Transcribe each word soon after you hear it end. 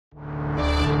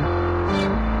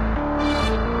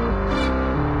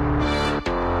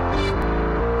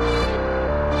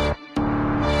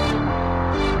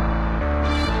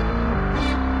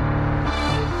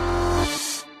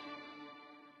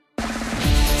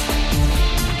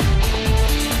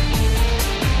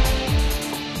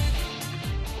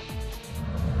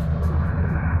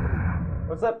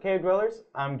What's up, Cave Dwellers?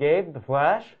 I'm Gabe, the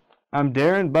Flash. I'm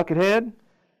Darren, Buckethead.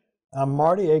 I'm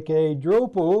Marty, a.k.a.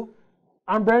 Drillpool.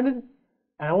 I'm Brendan,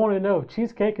 and I want to know if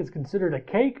cheesecake is considered a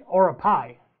cake or a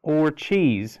pie. Or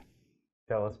cheese.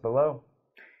 Tell us below.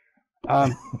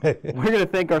 We're going to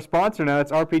thank our sponsor now.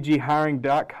 It's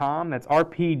RPGhiring.com. That's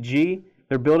RPG.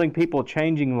 They're building people,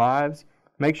 changing lives.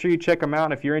 Make sure you check them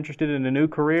out if you're interested in a new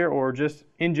career or just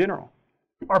in general.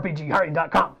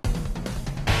 RPGhiring.com.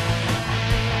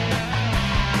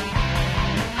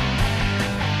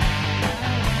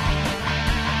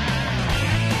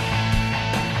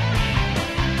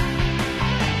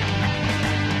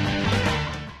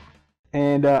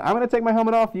 And I'm going to take my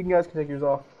helmet off. You guys can take yours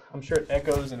off. I'm sure it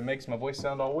echoes and it makes my voice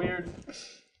sound all weird.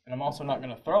 And I'm also not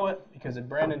going to throw it because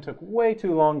Brandon took way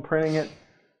too long printing it.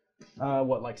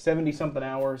 Like 70-something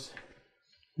hours?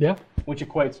 Yeah. Which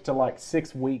equates to like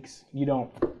 6 weeks. You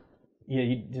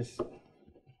just,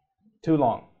 too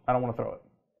long. I don't want to throw it.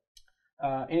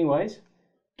 Anyways,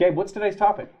 Gabe, what's today's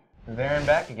topic? There and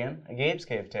back again, a Gabe's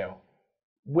Cave Tale.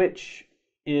 Which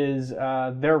is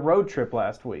their road trip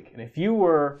last week. And if you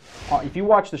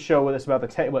watched the show with us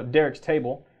about Derek's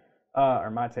table, or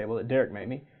my table that Derek made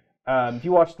me, if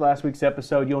you watched last week's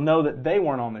episode, you'll know that they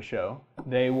weren't on the show.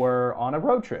 They were on a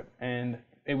road trip. And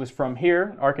it was from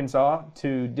here, Arkansas,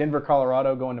 to Denver,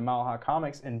 Colorado, going to Mile High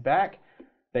Comics, and back.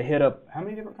 They hit up, how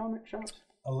many different comic shops?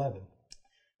 11.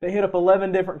 They hit up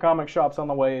 11 different comic shops on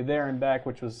the way there and back,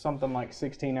 which was something like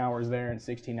 16 hours there and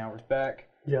 16 hours back.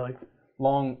 Yeah, like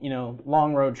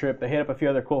long road trip. They hit up a few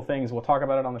other cool things. We'll talk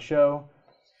about it on the show.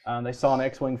 They saw an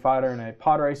X-Wing fighter and a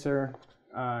pod racer.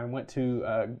 Went to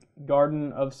a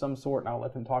garden of some sort, and I'll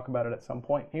let them talk about it at some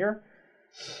point here.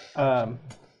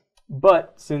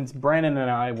 But since Brandon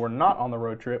and I were not on the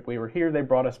road trip, we were here, they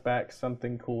brought us back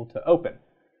something cool to open.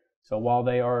 So while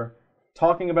they are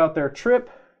talking about their trip,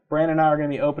 Brandon and I are going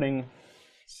to be opening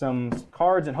some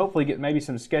cards and hopefully get maybe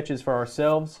some sketches for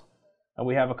ourselves.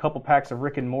 We have a couple packs of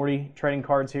Rick and Morty trading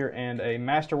cards here and a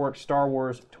Masterworks Star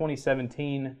Wars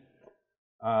 2017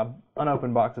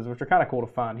 unopened boxes, which are kind of cool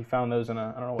to find. He found those in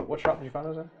I don't know, what shop did you find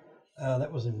those in?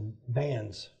 That was in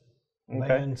Vans. Okay.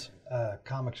 Vans,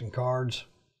 Comics and Cards.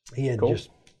 He had Cool. just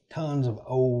tons of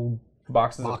old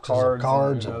Boxes of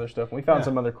cards and other stuff. And we found Yeah.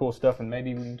 some other cool stuff, and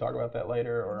maybe we can talk about that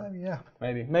later, or yeah.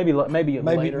 maybe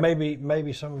later.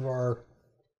 Maybe some of our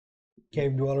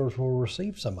cave dwellers will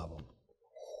receive some of them.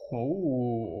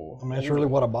 Ooh. I mean, that's really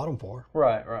what I bought them for.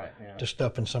 Right, yeah. To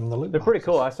stuff in some of the loot They're pretty boxes.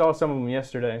 cool. I saw some of them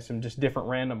yesterday, some just different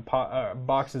random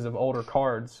boxes of older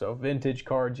cards, so vintage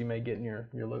cards you may get in your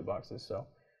loot boxes. So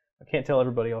I can't tell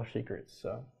everybody all secrets.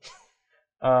 So,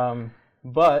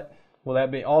 but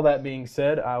all that being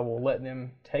said, I will let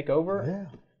them take over, Yeah.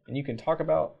 and you can talk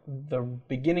about the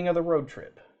beginning of the road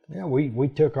trip. Yeah, we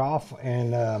took off,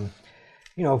 and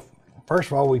first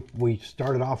of all, we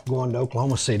started off going to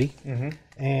Oklahoma City,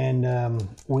 and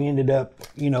we ended up,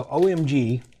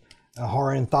 OMG, a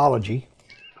horror anthology,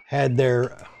 had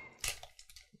their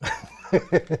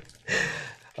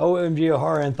OMG, a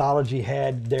horror anthology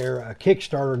had their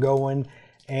Kickstarter going,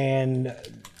 and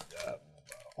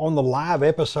on the live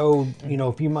episode,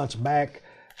 a few months back,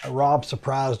 Rob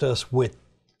surprised us with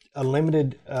a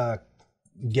limited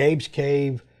Gabe's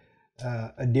Cave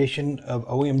edition of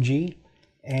OMG,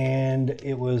 and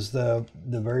it was the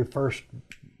very first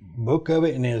book of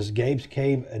it, and it is Gabe's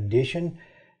Cave edition,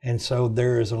 and so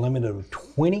there is a limit of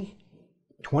 20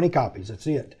 copies. That's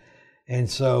it. And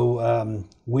so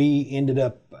we ended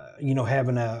up,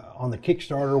 having on the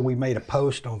Kickstarter, we made a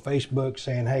post on Facebook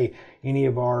saying, hey, any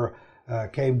of our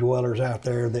cave dwellers out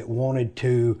there that wanted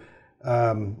to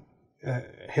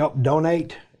help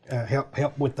donate,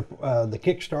 help with the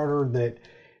Kickstarter, that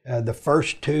the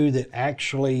first two that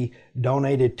actually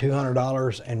donated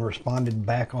 $200 and responded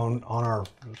back on our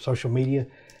social media,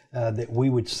 that we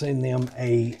would send them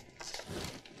a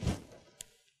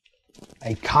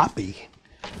copy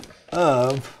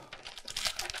of,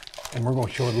 and we're going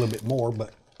to show it a little bit more,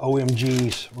 but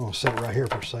OMG's, we're going to set it right here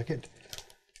for a second.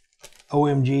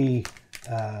 OMG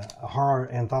a horror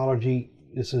anthology.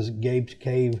 This is Gabe's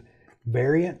Cave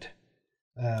variant.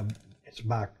 It's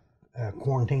by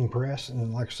Quarantine Press,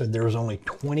 and like I said, there was only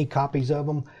 20 copies of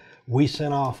them. We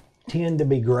sent off 10 to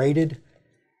be graded,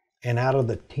 and out of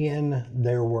the 10,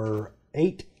 there were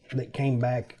 8 that came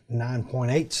back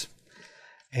 9.8s.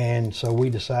 And so we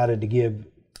decided to give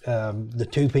the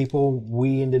 2 people.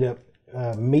 We ended up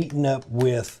meeting up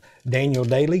with Daniel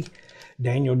Daly.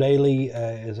 Daniel Daly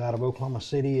is out of Oklahoma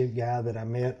City, a guy that I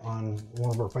met on one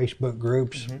of our Facebook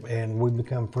groups, and we've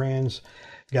become friends.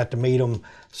 Got to meet him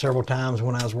several times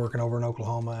when I was working over in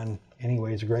Oklahoma, and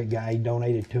anyway, he's a great guy. He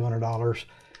donated $200,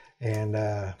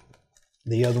 and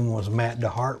The other one was Matt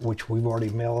DeHart, which we've already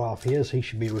mailed off his. He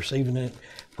should be receiving it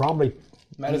probably.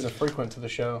 Matt is a frequent to the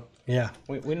show. Yeah.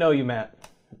 We know you, Matt.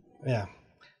 Yeah.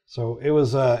 So it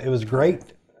was great.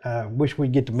 Wish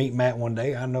we'd get to meet Matt one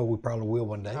day. I know we probably will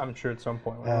one day. I'm sure at some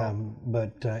point we will.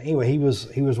 But anyway, he was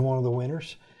one of the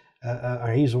winners.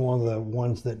 He's one of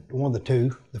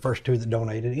the first two that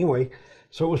donated. Anyway,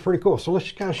 so it was pretty cool. So let's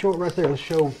just kind of show it right there. Let's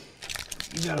show.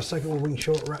 You got a second where we can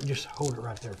show it right? Just hold it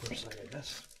right there for a second.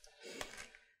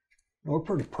 We're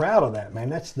pretty proud of that, man.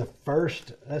 That's the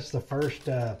first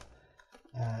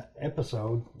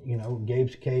episode. You know,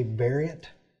 Gabes Cave variant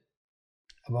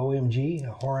of OMG,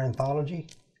 a horror anthology.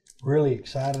 Really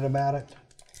excited about it.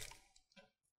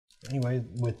 Anyway,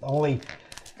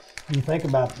 you think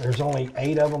about, there's only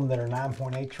 8 of them that are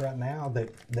 9.8s right now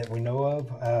that we know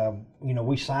of. You know,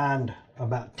 we signed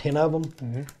about 10 of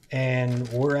them, and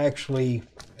we're actually,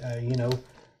 you know,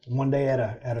 one day at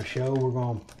a show we're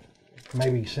going to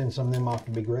maybe send some of them off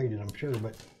to be graded, I'm sure,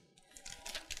 but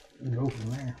we'll go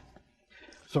from there.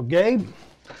 So Gabe,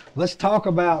 let's talk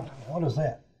about, what is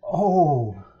that?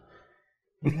 Oh,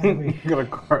 you gotta be... Got a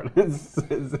card that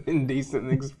says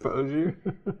indecent exposure.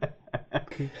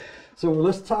 So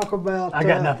let's talk about. I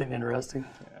got nothing interesting.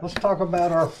 Let's talk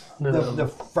about the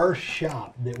first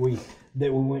shop that we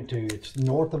went to. It's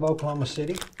north of Oklahoma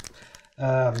City.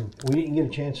 We didn't get a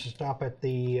chance to stop at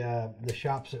the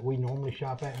shops that we normally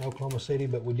shop at in Oklahoma City,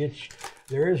 but we did.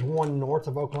 There is one north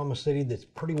of Oklahoma City that's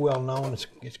pretty well known.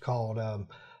 It's called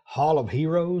Hall of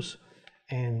Heroes,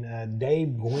 and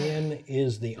Dave Gwynn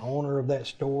is the owner of that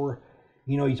store.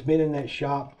 You know, he's been in that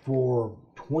shop for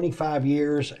 25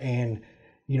 years, and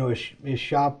you know, his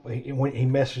shop, when he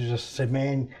messaged us, said,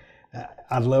 man,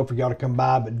 I'd love for y'all to come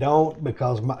by, but don't,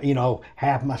 because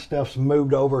half my stuff's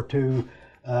moved over to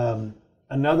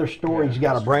another store. He's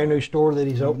got a brand new store that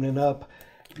he's opening up,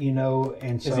 you know,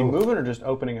 and so. Is he moving or just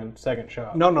opening a second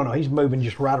shop? No, he's moving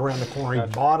just right around the corner.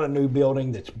 He bought a new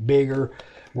building that's bigger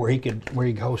where he could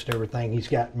host everything.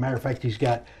 Matter of fact, he's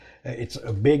got, it's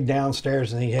a big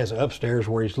downstairs, and he has an upstairs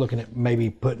where he's looking at maybe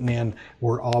putting in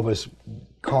where all of his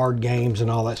card games and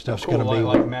all that stuff's going to be.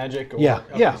 Like Magic? Yeah.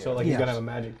 So like he's going to have a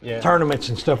Magic tournaments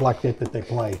and stuff like that they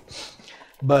play.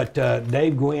 But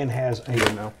Dave Gwynn has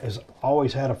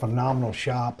always had a phenomenal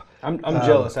shop. I'm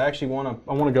jealous. I actually want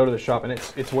to go to the shop, and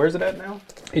it's where's it at now?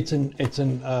 It's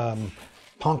in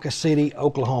Ponca City,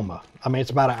 Oklahoma. I mean,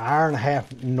 it's about an hour and a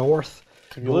half north.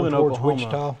 If you live in Oklahoma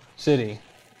Wichita City,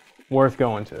 worth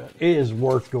going to it. It is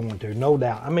worth going to, no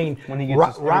doubt. I mean, when he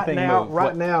gets right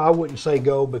now, I wouldn't say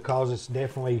go, because it's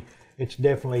definitely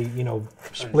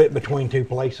split between two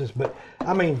places. But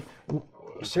I mean,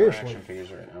 seriously. Action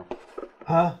figures right now.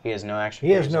 Huh? He has no action.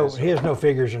 He has no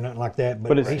figures or nothing like that.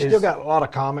 But he's still got a lot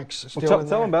of comics. Tell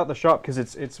him about the shop, because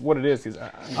it's what it is. He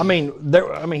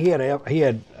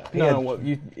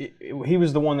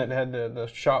was the one that had the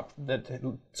shop that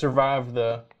survived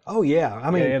the. Oh yeah,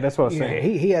 I mean, that's what I was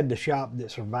saying. He had the shop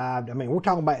that survived. I mean, we're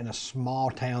talking about in a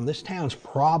small town. This town's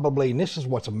probably, and this is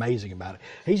what's amazing about it.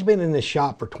 He's been in this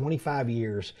shop for 25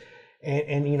 years.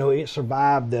 And you know, it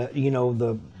survived the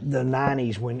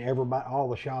 90s when all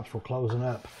the shops were closing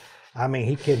up. I mean,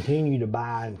 he continued to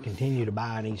buy,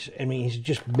 and he's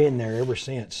just been there ever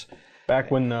since. Back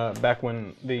when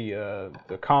the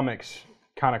comics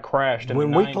kind of crashed in when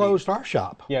the 90s. We closed our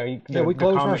shop. We closed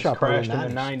our shop. Crashed in the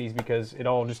 90s because it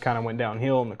all just kind of went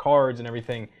downhill, and the cards and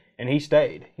everything. And he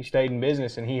stayed in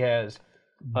business, and he has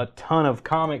a ton of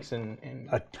comics and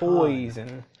toys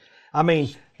and. I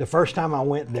mean, the first time I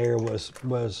went there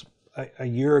was a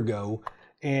year ago,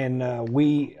 and I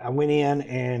went in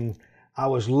and I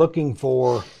was looking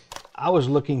for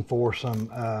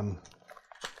some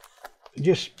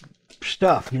just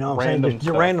stuff, you know what I'm saying?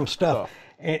 Just random stuff.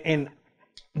 And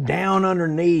down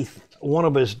underneath one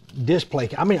of his display,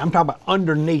 I'm talking about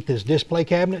underneath his display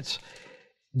cabinets,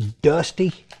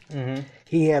 dusty. Mm-hmm.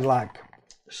 He had like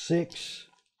 6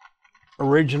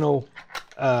 original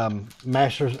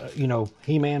Masters,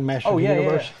 He-Man Masters of the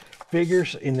Universe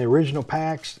figures in the original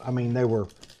packs. I mean, they were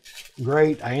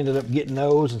great. I ended up getting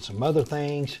those and some other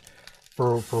things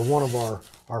for one of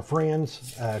our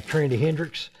friends, Trinity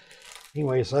Hendricks.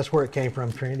 Anyway, so that's where it came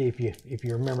from, Trinity, if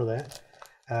you remember that.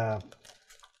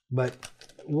 But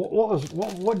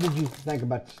what did you think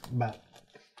about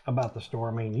the store?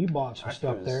 I mean, you bought some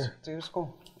stuff there. It was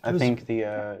cool. I think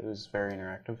it was very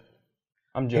interactive.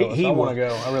 I'm jealous. I want to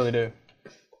go. I really do.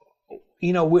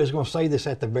 You know, we was going to say this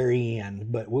at the very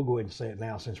end, but we'll go ahead and say it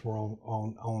now since we're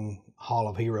on Hall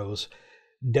of Heroes.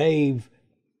 Dave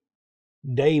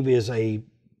is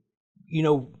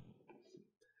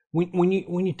when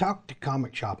you talk to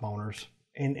comic shop owners,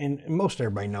 and most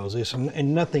everybody knows this,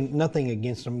 and nothing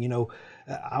against them. You know,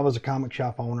 I was a comic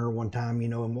shop owner one time. You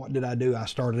know, and what did I do? I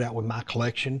started out with my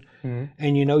collection,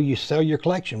 and you know, you sell your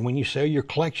collection. When you sell your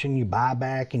collection, you buy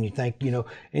back, and you think, you know,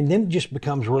 and then it just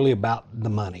becomes really about the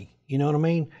money. You know what I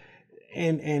mean?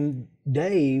 And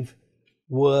Dave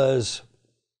was,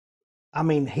 I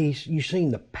mean, you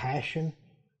seen the passion.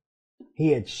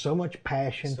 He had so much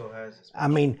passion. Still has. I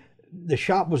mean, the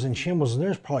shop was in shambles, and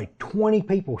there's probably 20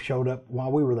 people showed up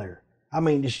while we were there. I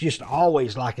mean, it's just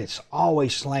always like it's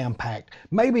always slam packed.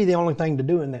 Maybe the only thing to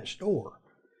do in that store,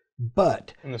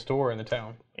 but In the store or in the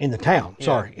town? in the town.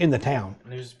 Sorry, in the town.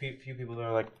 And there's a few people that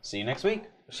are like, see you next week.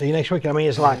 See you next week. I mean,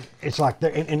 it's like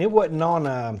there, and it wasn't on.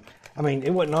 I mean, it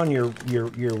wasn't on your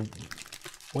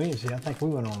Wednesday. I think we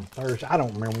went on Thursday. I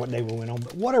don't remember what day we went on,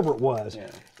 but whatever it was. Yeah.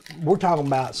 We're talking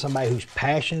about somebody who's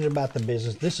passionate about the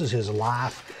business. This is his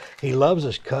life. He loves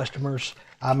his customers.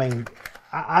 I mean,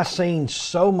 I seen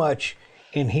so much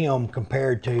in him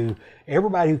compared to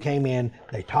everybody who came in.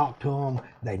 They talked to him.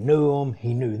 They knew him.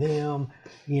 He knew them.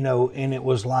 You know, and it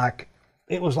was like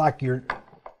your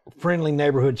friendly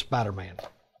neighborhood Spider-Man.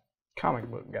 Comic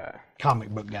book guy. Comic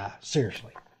book guy.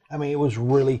 Seriously. I mean, it was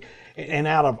really, and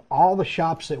out of all the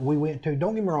shops that we went to,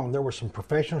 don't get me wrong, there were some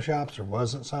professional shops. There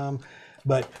wasn't some.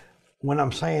 But when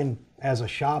I'm saying as a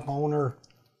shop owner,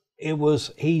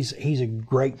 he's a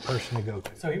great person to go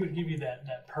to. So he would give you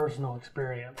that personal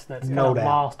experience that's kind No of doubt.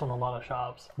 lost on a lot of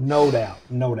shops. No doubt.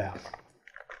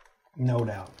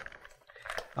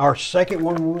 Our second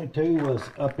one we went to was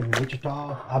up in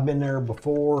Wichita. I've been there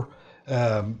before.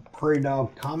 Prairie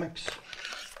Dog Comics.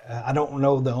 I don't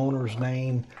know the owner's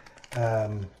name,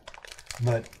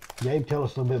 but Gabe, tell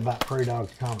us a little bit about Prairie Dog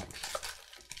Comics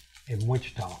in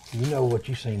Wichita. You know what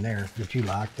you seen there that you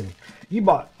liked, and you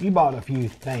bought a few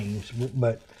things,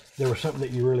 but there was something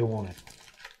that you really wanted.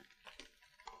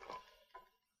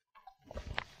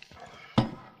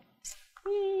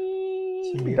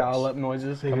 Dial up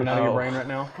noises coming out of your brain right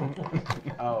now.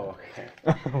 Oh, okay.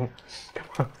 I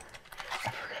forgot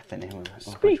the name of it.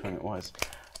 Which one it was.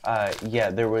 Yeah,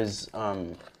 there was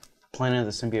Planet of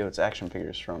the Symbiotes action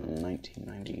figures from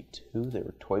 1992. They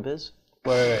were Toy Biz.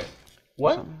 Wait.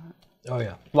 What? Oh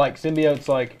yeah. Like symbiotes,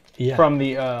 like Yeah. from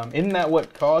the isn't that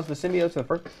what caused the symbiotes in the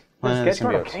first Planet of sketch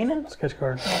card of Symbiotes. Kanan? Sketch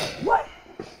card. What?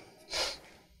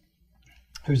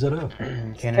 Who's that of?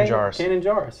 Cannon Jars. Kanan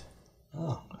Jars.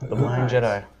 Oh. The Blind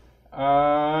Jedi.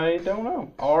 I don't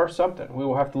know. Or something. We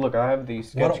will have to look. I have the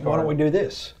sketch card. Why don't we do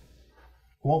this?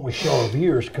 Why don't we show our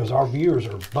viewers, because our viewers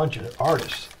are a bunch of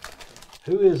artists.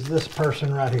 Who is this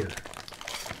person right here?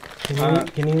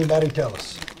 Can anybody tell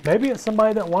us? Maybe it's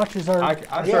somebody that watches our. I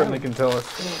certainly can tell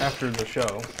us after the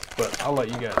show, but I'll let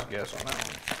you guys guess on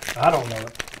that one. I don't know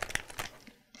it.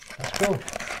 Let's go.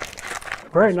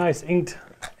 Very nice inked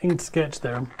sketch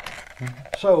there.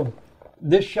 So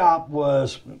this shop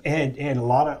had a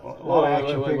lot of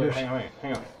action figures.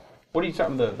 Hang on. What are you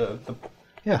talking the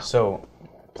Yeah. So,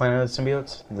 Planet of the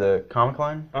Symbiotes, the comic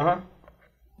line,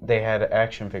 they had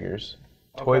action figures.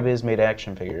 Toy Biz made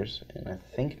action figures in, I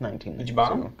think, 1992. Did you buy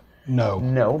them? No.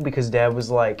 No, because Dad was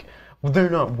like, well, they're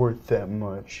not worth that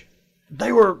much.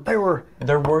 They were,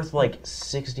 They're worth like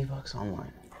 $60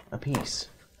 online a piece.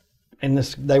 and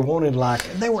they wanted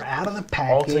they were out of the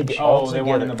package. Oh, they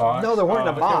weren't in the box? No, they weren't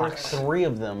in the There were box. 3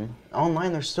 of them.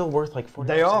 Online, they're still worth like $40.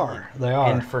 They are.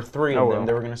 And for 3 of Oh, them, well.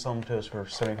 they were going to sell them to us for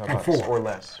 $75 4. or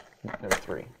less. There were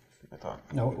 3, I thought.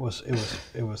 No, it was.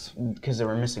 Because they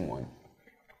were missing one.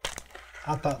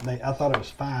 I thought it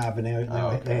was 5, and they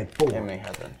had 4. They may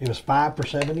have been. It was 5 for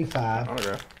 75.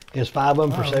 Autograph. It was 5 of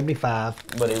them for 75,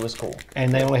 But it was cool.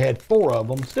 and they only had 4 of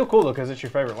them. Still cool though, because it's your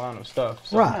favorite line of stuff.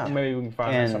 So Right. maybe we can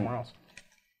find that And- somewhere else.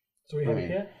 So we have a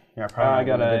hit. Yeah, I probably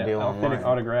got a an good deal authentic online.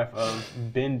 autograph of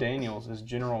Ben Daniels as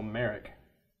General Merrick,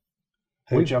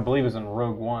 Who? which I believe is in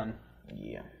Rogue One.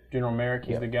 Yeah. General Merrick,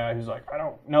 he's Yep. the guy who's like, I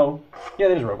don't know. Yeah,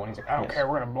 that is Rogue One. He's like, I don't Yes. care.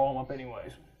 We're gonna blow him up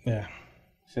anyways. Yeah.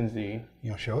 Sends the You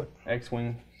want to show it?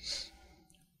 X-wing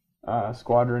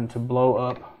squadron to blow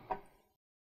up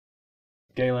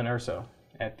Galen Erso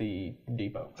at the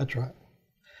depot. That's right.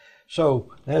 So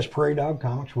that's Prairie Dog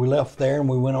Comics. We left there and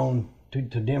we went on to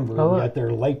Denver. Oh, We look. got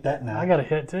there late that night. I got a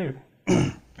hit too.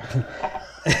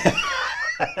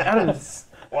 That is,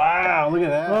 wow, look at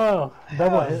that. Oh,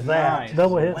 double hit. Nice.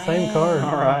 Double hit, same card.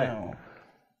 All right.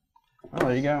 Oh,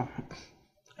 there you go.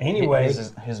 Anyway,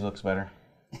 His looks better.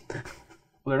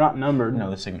 Well, they're not numbered. No,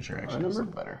 the signature actually does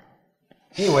look better.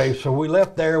 so we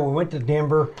left there. We went to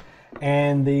Denver,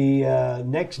 and the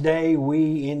next day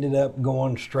we ended up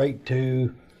going straight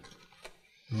to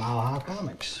Mile High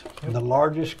Comics, the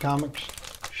largest comics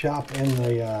shop in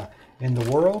in the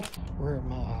world. We're at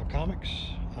Mile High Comics.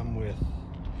 I'm with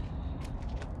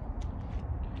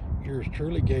yours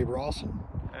truly, Gabe Rosson.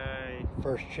 Hey.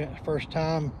 First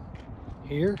time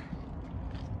here.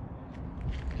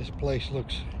 This place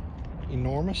looks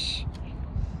enormous.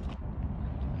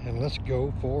 And let's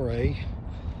go for a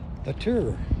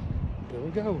tour. Here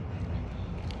we go.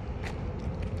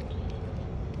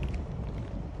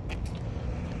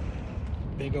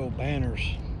 Big old banners.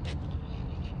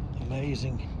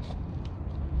 Amazing.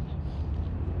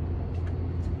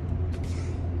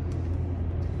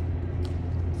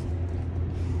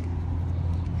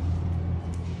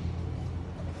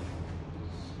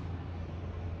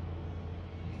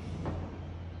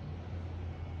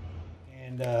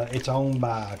 And it's owned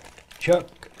by Chuck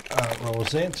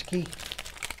Rosinski,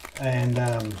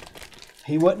 and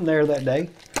he wasn't there that day.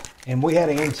 And we had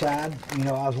an inside, you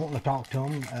know, I was wanting to talk to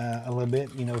him a little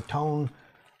bit. You know, Tone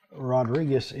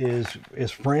Rodriguez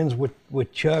is friends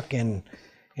with Chuck, and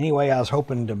anyway, I was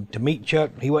hoping to meet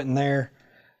Chuck. He wasn't there.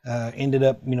 Ended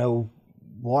up, you know,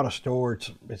 what a store.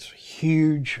 It's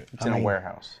huge. It's in a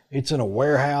warehouse. It's in a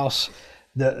warehouse.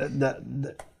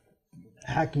 The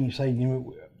how can you say, you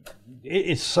know,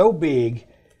 it's so big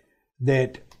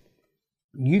that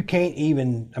you can't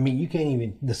even,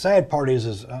 the sad part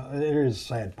is there is a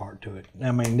sad part to it.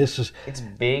 I mean, It's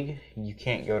big. You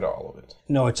can't go to all of it.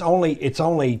 No, it's only,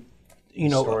 you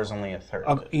know. The store is only a third.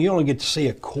 You only get to see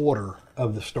a quarter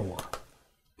of the store.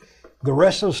 The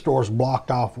rest of the store is blocked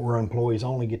off where employees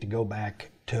only get to go back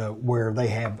to where they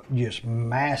have just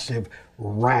massive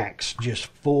racks just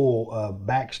full of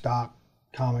backstock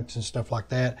comics and stuff like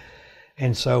that.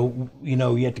 And so, you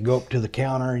know, you have to go up to the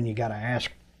counter and you got to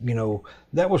ask, you know,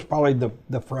 that was probably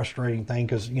the frustrating thing,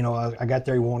 because, you know, I got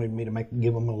there, he wanted me to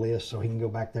give him a list so he can go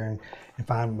back there and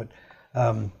find them.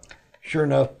 But sure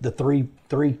enough, the three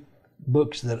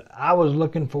books that I was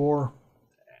looking for,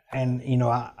 and, you know,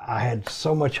 I had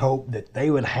so much hope that they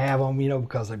would have them, you know,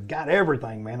 because they've got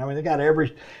everything, man. I mean, they got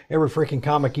every freaking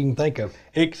comic you can think of,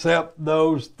 except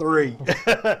those three.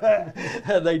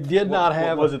 They did not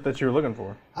have. What was it that you were looking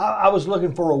for? I was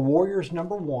looking for a Warriors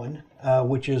 #1,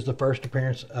 which is the first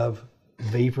appearance of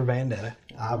V for Vendetta.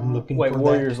 I'm looking for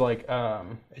Warriors that. like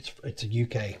It's a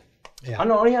UK. Yeah. I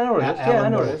know. Yeah, I know what it is. Yeah, I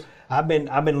know what it is. I've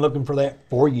been looking for that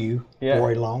for you Yeah.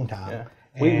 for a long time. Yeah.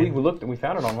 We looked and we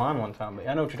found it online one time, but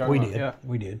I know what you're talking about.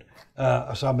 We did.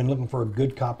 So I've been looking for a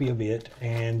good copy of it,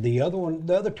 and the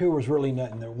other two was really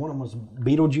nothing. One of them was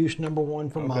Beetlejuice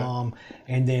 #1 from Mom,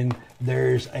 and then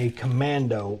there's a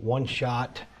Commando one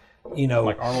shot. You know,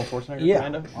 Like Arnold Schwarzenegger. yeah,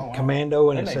 Commando. Oh, wow. Commando,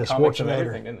 and They it made says comics of Schwarzenegger.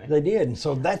 everything, didn't They did, and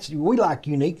so we like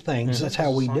unique things. That's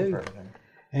how we Song for do. everything.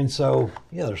 And so,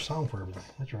 yeah, there's a song for everything.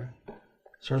 That's right.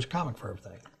 So there's a comic for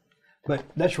everything. But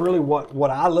that's really what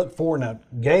I look for. Now,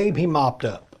 Gabe, he mopped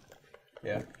up.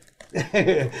 Yeah.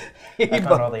 I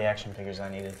found all the action figures I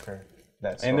needed for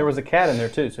that store. And there was a cat in there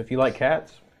too. So if you like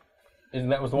cats,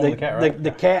 that was the one with the cat, right?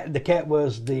 The cat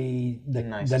was the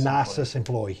nicest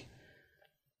employee.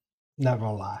 Not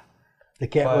gonna lie, the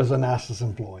cat was the nicest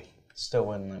employee. Still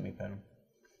wouldn't let me pet him.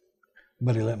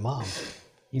 But he let Mom.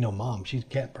 You know, Mom, she's a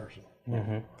cat person.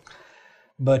 Mm-hmm.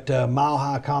 But Mile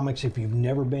High Comics, if you've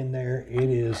never been there, it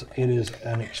is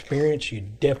an experience. You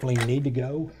definitely need to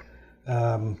go.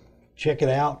 Check it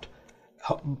out.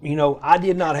 You know, I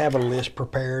did not have a list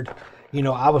prepared. You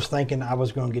know, I was thinking I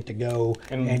was going to get to go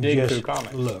And dig just through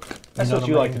comics. look. That's know what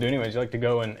you I like to mean? do anyways. You like to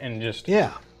go and just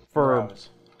Yeah.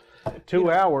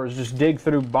 2 hours, just dig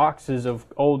through boxes of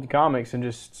old comics and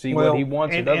just see what he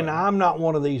wants. And I'm not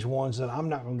one of these ones that I'm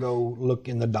not going to go look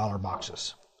in the dollar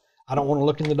boxes. I don't want to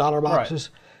look in the dollar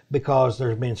boxes because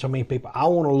there's been so many people. I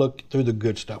want to look through the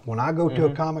good stuff. When I go to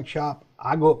a comic shop,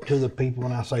 I go up to the people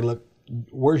and I say, look,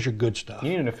 where's your good stuff?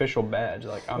 You need an official badge,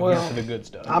 like I'm here for the good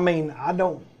stuff. I mean, I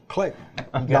don't click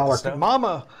the dollar. stuff?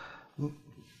 Mama,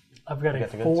 I've got a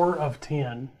 4 of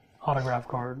 10 autograph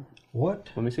card. what?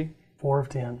 Let me see. 4 of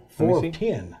 10. 4 see. of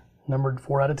 10. Numbered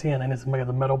 4 out of 10, and it's made of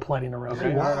the metal plating around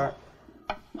it. Wow.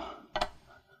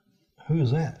 Who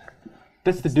is that?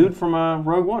 That's the dude from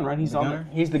Rogue One, right? He's gunner?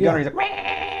 He's the gunner. He's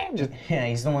like, Just, yeah,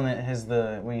 he's the one that has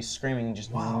when he's screaming,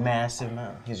 just massive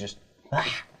mouth. He's just.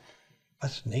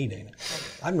 That's neat, ain't it?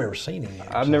 I've never seen him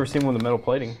yet. I've never seen one with the metal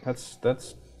plating. That's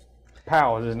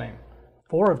Powell is his name.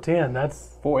 4 of 10.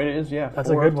 That's 4. It is, yeah. That's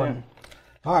a 4 good of one. 10.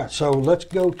 All right, so let's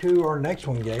go to our next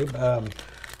one, Gabe.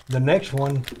 The next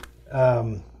one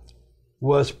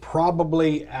was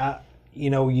probably, you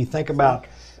know, you think about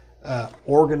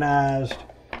organized.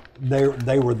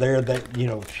 They were there. That, you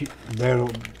know,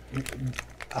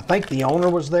 I think the owner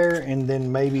was there, and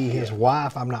then maybe his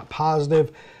wife. I'm not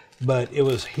positive, but it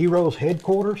was Heroes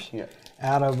headquarters. Yeah.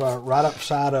 out of right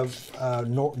outside of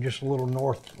just a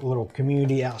little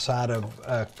community outside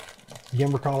of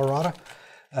Denver, Colorado.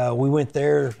 We went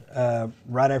there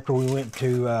right after we went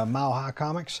to Mile High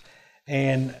Comics,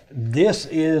 and this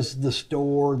is the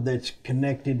store that's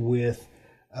connected with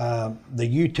the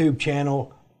YouTube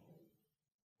channel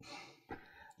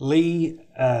Lee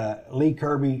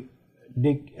Kirby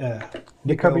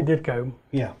Kirby Ditko.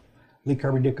 Yeah, Lee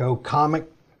Kirby Ditko comic,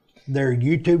 their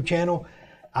YouTube channel.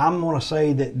 I'm going to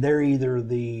say that they're either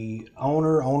the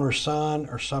owner's son,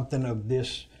 or something of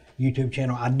this YouTube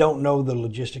channel. I don't know the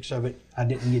logistics of it. I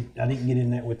didn't get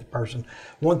in that with the person.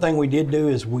 One thing we did do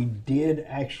is we did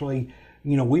actually,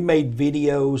 we made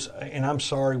videos, and I'm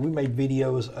sorry, we made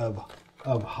videos of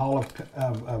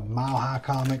Mile High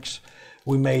Comics.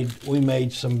 We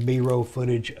made some B-roll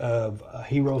footage of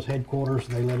Heroes headquarters.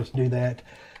 They let us do that.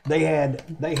 They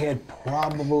had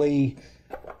probably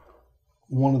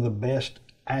one of the best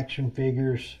action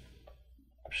figures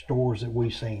stores that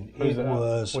we've seen. It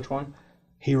was which one?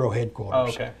 Hero headquarters. Oh,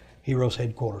 okay. Heroes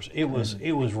headquarters. It was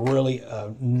really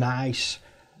a nice.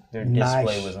 Their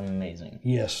display was amazing.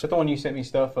 Yes. Is that the one you sent me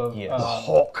stuff of? Yes. The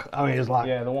Hulk. I mean, it's like.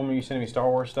 Yeah, the one where you sent me Star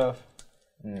Wars stuff.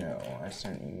 No, I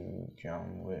sent you John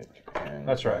Wick and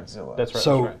That's right. Godzilla. That's right.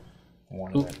 So that's right.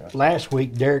 One of that. last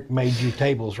week, Derek made you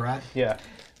tables, right? Yeah.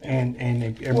 And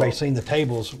everybody's seen the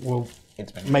tables. Well,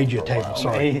 It's been made you a for table. while.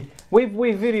 Sorry. We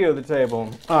videoed the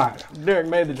table. All right. Derek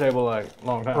made the table like a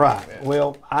long time Right. ago.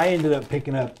 Well, I ended up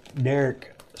picking up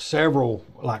Derek several,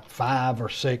 like 5 or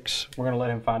 6 We're gonna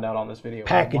let him find out on this video.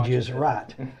 packages.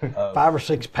 Right. 5 or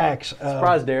 6 packs of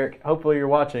Surprise, Derek. Hopefully you're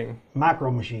watching.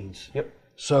 micro machines. Yep.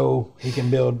 So he can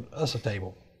build us a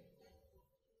table.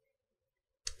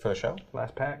 For the show?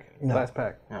 Last pack. No. Last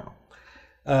pack. No.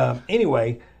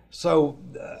 Anyway, so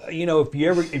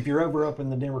if you're ever up in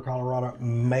the Denver, Colorado,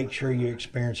 make sure you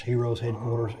experience Heroes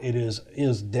headquarters. It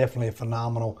is definitely a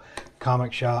phenomenal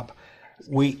comic shop.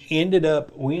 We ended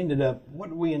up. What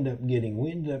did we end up getting?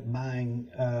 We ended up buying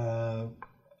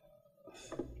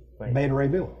Beta Ray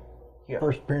Bill. Yeah.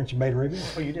 First appearance of Beta Ray Bill.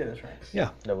 Oh, you did. That's right. Yeah.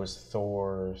 That was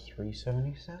Thor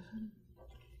 377?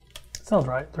 Sounds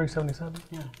right. 377.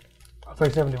 Yeah. Or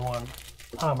 371.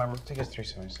 I don't remember. I think it's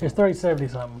 377. It's 370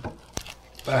 something.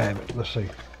 I have it. Let's see.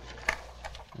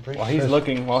 While he's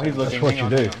looking, That's what hang you on,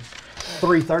 do. hang on.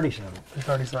 337.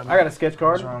 337. I got a sketch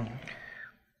card. What's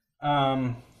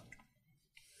wrong?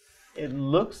 It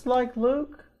looks like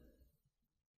Luke.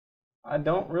 I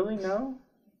don't really know,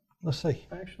 Let's see.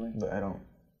 actually. But I don't.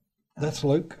 That's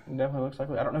Luke. It definitely looks like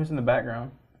Luke. I don't know who's in the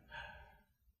background.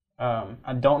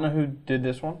 I don't know who did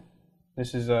this one.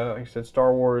 This is, like I said,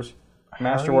 Star Wars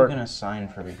Masterwork How are you going to sign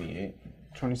for BB-8?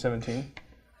 2017.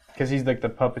 Because he's like the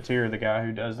puppeteer, the guy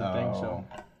who does the thing. So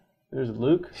there's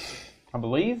Luke, I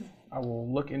believe. I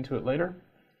will look into it later.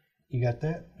 You got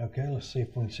that? Okay. Let's see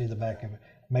if we can see the back of it.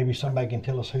 Maybe somebody can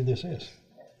tell us who this is.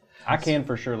 I can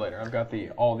for sure later. I've got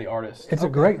all the artists. It's a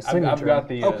great signature. I've got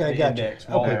the, Okay, the gotcha. index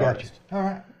of all Okay, the gotcha. artists, All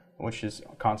right. which is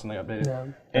constantly updated. Yeah.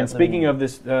 And speaking of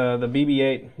this, the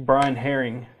BB-8 Brian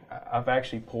Herring, I've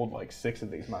actually pulled like 6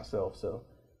 of these myself, so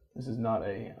this is not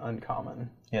a uncommon.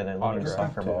 Yeah, they love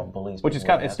soccer ball bullies. Which is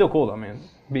kind of, it's still cool though, man.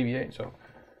 BB-8, so.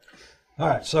 All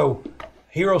right. So,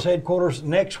 Heroes headquarters.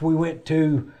 Next, we went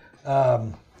to.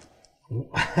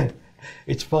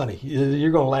 It's funny.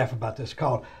 You're going to laugh about this. It's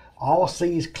called All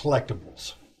Seas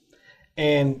Collectibles,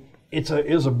 and it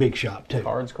is a big shop too.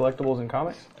 Cards, collectibles, and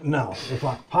comics? No, it's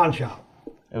like a pawn shop.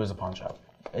 It was a pawn shop.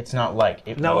 It's not like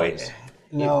it No, was.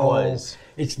 No, It was.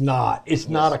 It's not. It's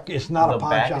not a. It's not The a pawn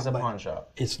back shop. is a but pawn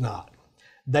shop. It's not.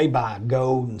 They buy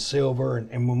gold and silver,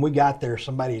 and when we got there,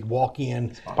 somebody would walk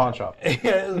in. Pawn shop. They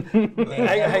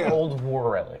had old war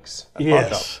relics.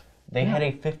 Yes. They had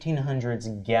a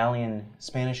 1500s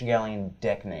Spanish galleon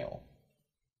deck nail.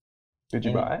 Did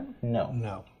you buy it? No.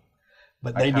 No.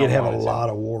 But I they kinda did have a wanted to. lot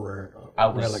of war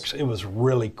relics. It was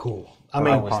really cool. I I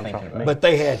mean, was thinking of it. but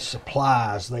they had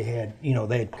supplies. They had,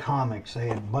 they had comics. They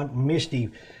had Misty.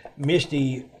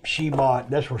 She bought.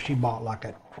 That's where she bought like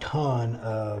a ton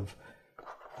of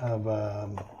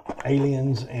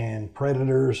aliens and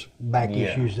predators back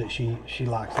issues that she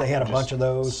likes. They had a bunch of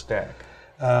those. Stack.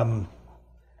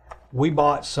 We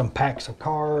bought some packs of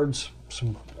cards,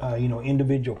 some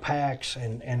individual packs,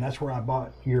 and that's where I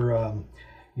bought your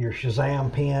Shazam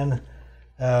pen.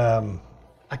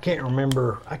 I can't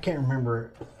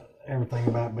remember everything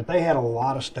about it, but they had a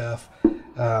lot of stuff.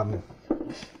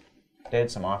 They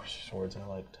had some officer swords I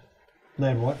liked. They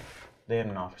had what? They had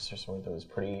an officer sword that was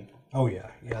pretty Oh yeah.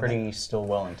 still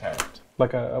well intact.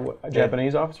 Like a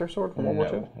Japanese officer sword from World War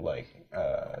II? No, like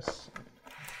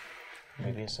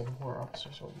maybe a Civil War officer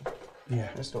sword. Yeah.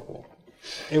 It's still cool.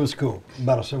 It was cool.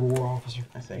 About a Civil War officer.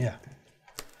 I think. Yeah.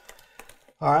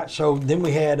 All right. So then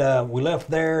we had we left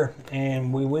there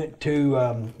and we went to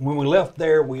when we left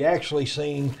there we actually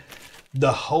seen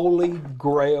the Holy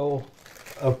Grail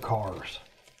of cars.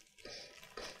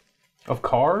 Of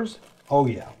cars? Oh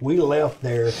yeah. We left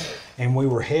there and we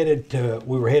were headed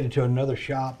to another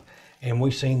shop and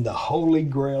we seen the Holy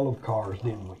Grail of cars,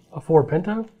 didn't we? A Ford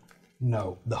Pinto?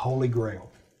 No, the Holy Grail.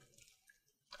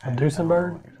 A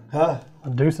Duesenberg? Huh? A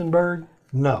Duesenberg?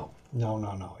 No.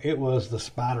 It was the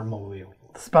Spider-Mobile.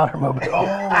 The Spider-Mobile.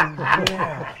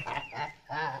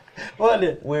 What?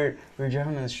 We were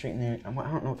driving down the street and I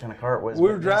don't know what kind of car it was. We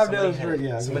but were driving down the somebody street,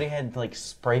 had- yeah. Somebody had like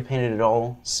spray painted it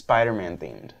all Spider-Man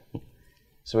themed.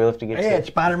 So we left to get It had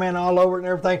Spider-Man all over it and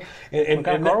everything. And, What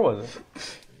kind of car was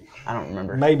it? I don't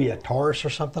remember. Maybe a Taurus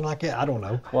or something like that. I don't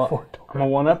know. Well, I'm going to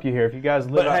one-up you here. If you guys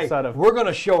live But hey, outside of... we're going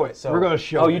to show it. We're going to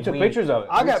show Oh, it. you took we- pictures of it?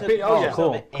 I got took pictures. Oh, yeah. pictures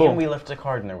of it, cool. And we left a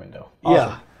card in their window.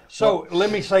 Yeah. So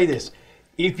let me say this.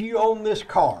 If you own this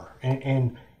car,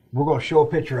 and we're going to show a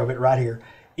picture of it right here.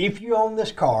 If you own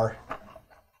this car,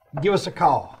 give us a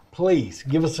call. Please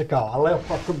give us a call.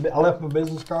 I left my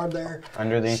business card there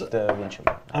Underneath the windshield.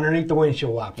 underneath the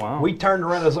windshield wiper. Wow. We turned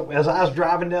around as I was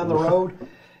driving down the road.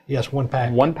 Yes, one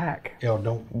pack. One pack. Yo,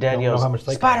 don't Dad know yells, how much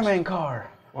they cost. Spider-Man car.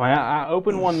 Well, I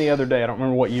opened one the other day. I don't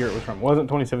remember what year it was from. It wasn't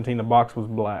 2017. The box was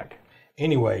black.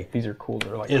 Anyway, These are cool.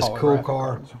 They're like it's a cool holographic car.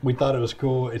 cards. We thought it was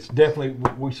cool. It's definitely.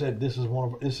 We said this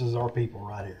is our people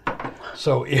right here.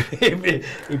 So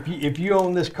if you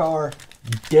own this car,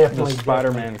 definitely The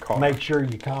Spider-Man definitely car. Make sure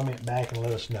you comment back and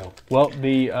let us know. Well,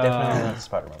 the Definitely not the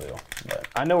Spider-Mobile. But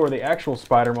I know where the actual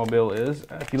Spider-Mobile is.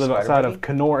 If you live outside of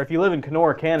Kenora, if you live in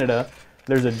Kenora, Canada,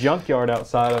 there's a junkyard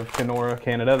outside of Kenora,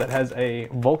 Canada that has a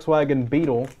Volkswagen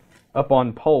Beetle up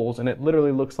on poles, and it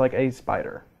literally looks like a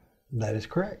spider. That is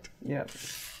correct. Yeah.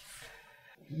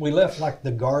 We left like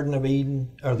the Garden of Eden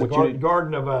or the What you-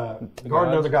 Garden of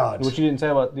the Gods. Which you didn't say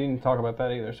about, you didn't talk about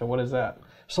that either. So what is that?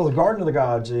 So the Garden of the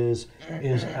Gods is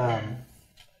just a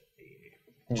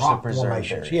rock preserved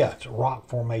formations. area. Yeah, it's rock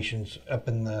formations up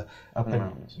in the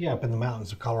mountains. Yeah, up in the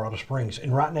mountains of Colorado Springs,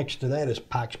 and right next to that is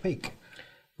Pikes Peak,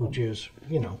 which is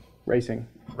Racing.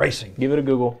 racing. Give it a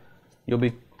Google. You'll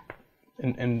be,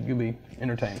 and you'll be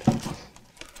entertained.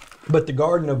 But the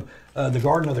Garden of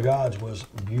the Gods was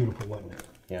beautiful, wasn't it?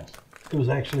 yes. It was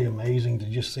actually amazing to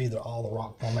just see all the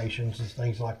rock formations and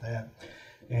things like that.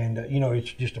 And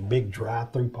it's just a big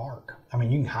drive-through park. I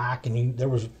mean, you can hike, and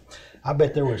I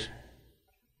bet there was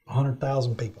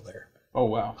 100,000 people there. Oh,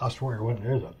 wow. I swear,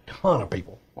 there's a ton of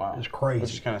people. Wow. It's Which crazy.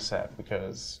 is kind of sad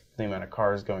because the amount of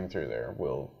cars going through there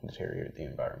will deteriorate the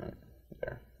environment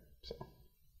there. So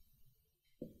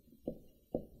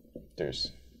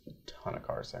there's a ton of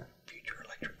cars there. Future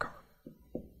electric car.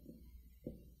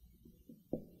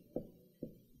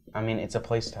 I mean, it's a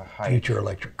place to hike. Future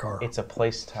electric car. It's a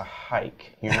place to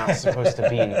hike. You're not supposed to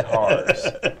be in cars.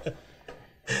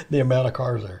 The amount of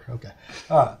cars there. Okay.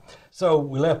 All right. So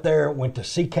we left there, went to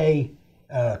CK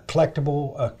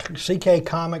CK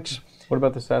Comics. What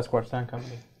about the Sasquatch Sign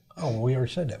Company? Oh, we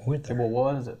already said that. We went there. Well,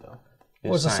 what is it, though? It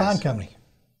was a sign signs. company.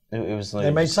 It was They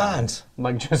literally made just signs. signs.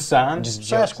 Like just signs? Just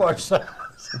joke Sasquatch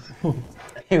signs.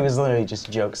 It was literally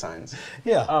just joke signs.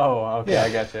 Yeah. Oh, okay. Yeah.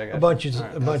 I got you. A bunch of All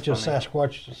right, a bunch of that's funny.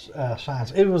 Sasquatch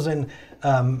signs. It was in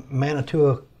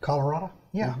Manitoua, Colorado.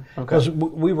 Yeah, Okay. because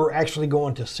we were actually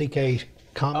going to CK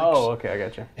Comics Oh, okay. I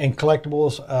got you. and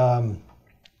collectibles,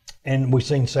 and we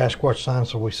seen Sasquatch signs,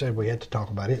 so we said we had to talk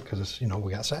about it because it's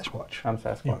we got Sasquatch. I'm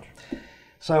Sasquatch.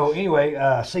 So anyway,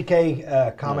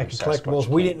 CK Comics and Sasquatch collectibles.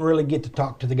 We didn't really get to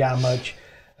talk to the guy much.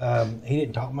 He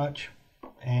didn't talk much,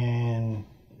 and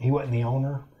he wasn't the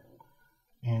owner.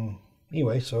 And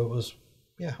anyway, so it was,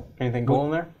 yeah. Anything cool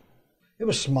in there? It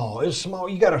was small. It was small.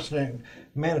 You got to understand,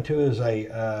 Manitou is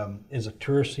a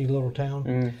touristy little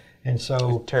town, and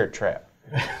so Turret trap.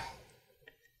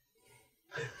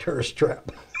 tourist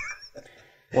trap.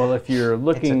 Well, if you're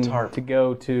looking tarp. to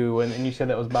go to, and you said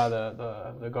that was by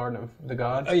the Garden of the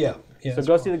Gods? Oh yeah, yeah. So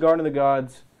go see the Garden of the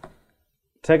Gods,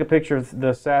 take a picture of the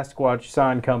Sasquatch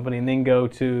Sign Company, and then go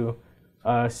to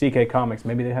CK Comics.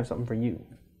 Maybe they have something for you.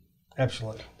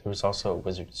 Absolutely. There was also a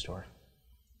wizard store.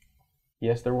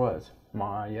 Yes, there was.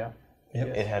 Yeah. Yep.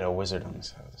 It had a wizard on the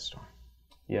side of the store.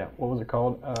 Yeah. What was it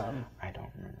called? I don't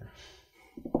remember.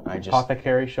 I just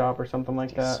Apothecary shop or something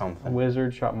like that. Something.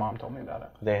 Wizard shop. Mom told me about it.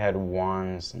 they had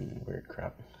wands and weird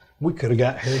crap. We could have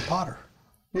got Harry Potter.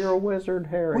 You're a wizard,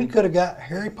 Harry. We could have got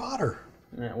Harry Potter.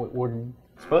 Yeah, we're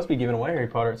supposed to be giving away Harry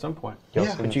Potter at some point.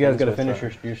 Yeah. But you guys got to finish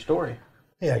your story.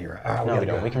 Yeah, you're right. All right, No, we gotta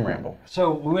don't. go. We can ramble.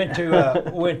 So we went to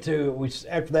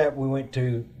after that we went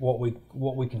to what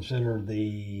we consider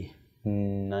the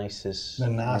nicest. The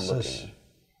nicest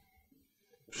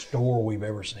store we've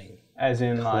ever seen. As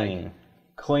in, Clean. like,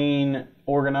 clean,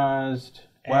 organized.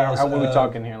 Wow, how are we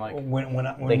talking here? Like,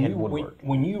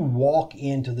 When you walk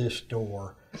into this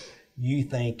store, you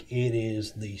think it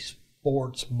is the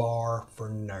sports bar for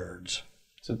nerds.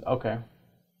 so, okay.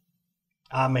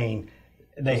 I mean,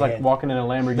 they It's like had, walking in a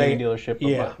Lamborghini dealership,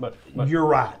 but you're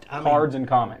right. I mean, cards and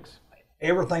comics.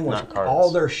 everything was, Not cards.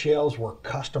 all their shelves were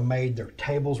custom made. Their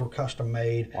tables were custom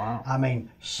made. Wow. I mean,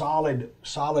 solid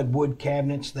wood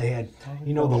cabinets. They had,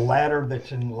 the ladder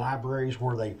that's in libraries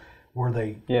where they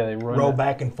They run roll it.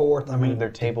 back and forth. I mean, Their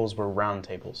tables were round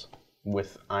tables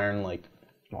with iron, like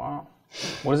Wow.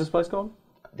 What is this place called?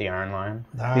 the Iron Lion.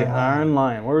 The Iron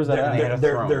Lion. Where was that at? They had a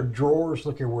throne. Their drawers,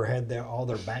 look here, where had all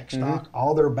their back stock.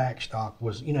 All their back stock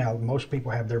was, how most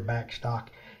people have their back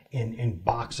stock in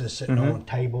boxes sitting on a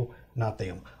table. Not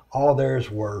them. All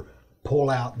theirs were pull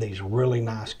out these really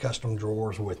nice custom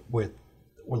drawers with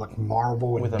like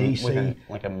marble and With DC.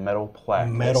 like a metal plaque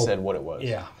Metal- that said what it was.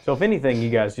 Yeah. So if anything, you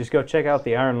guys just go check out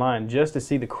the Iron Lion just to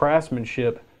see the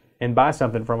craftsmanship and buy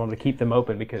something from them to keep them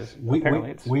open because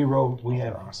apparently it's We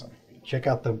have awesome. check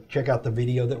out the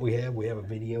video that we have. We have a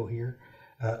video here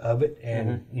of it,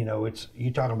 and it's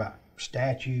you talking about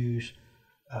statues.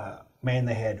 Man,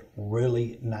 they had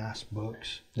really nice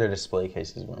books. Their display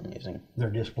cases were amazing. Their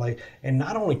display, and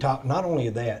not only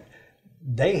that,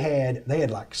 they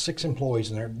had like 6 employees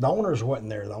in there. The owners wasn't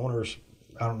there. The owners,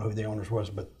 I don't know who the owners was,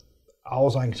 but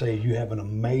all I can say is you have an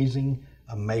amazing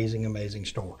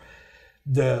store.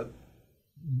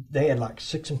 They had like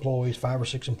 6 employees, 5 or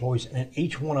 6 employees, and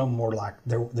each one of them were like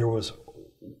there was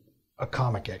a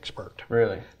comic expert.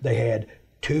 really. They had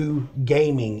 2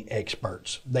 gaming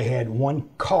experts. They had 1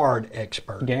 card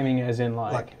expert. Gaming as in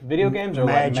like video games or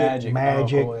Magic, like Magic?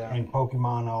 Magic, Oh, cool, yeah. and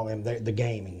Pokemon, all them, the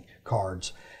gaming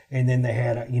cards. And then they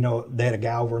had a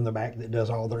guy over in the back that does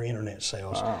all their internet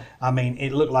sales. Wow. I mean,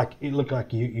 it looked like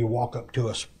you walk up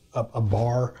to a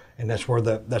bar, and that's where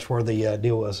the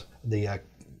deal was,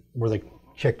 where they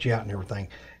checked you out and everything.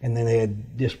 And then they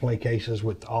had display cases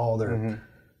with all their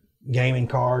gaming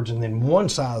cards, and then one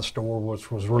side of the store which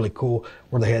was really cool,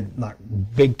 where they had like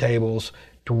big tables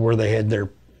to where they had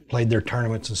played their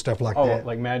tournaments and stuff like Oh, that.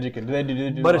 like Magic, and do they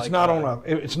do But like, it's not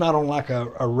on like a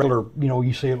regular,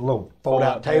 you see a little fold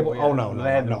out table. yeah. Oh no,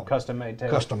 They had no. them custom made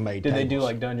tables. Custom made Did they do tables.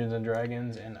 like Dungeons and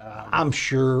Dragons and I'm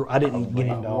sure I didn't get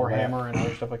into all that. Warhammer and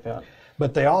other stuff like that?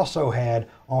 But they also had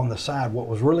on the side what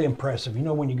was really impressive.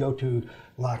 When you go to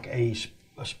like a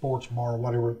sports bar or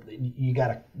whatever, you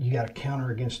got a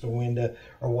counter against the window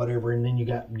or whatever, and then you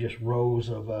got just rows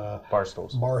of Bar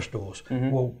stools.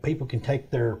 Well, people can take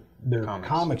their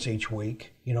comics each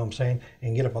week, you know what I'm saying,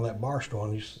 and get up on that bar stool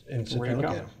and sit there and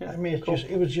look at them. Yeah, I mean,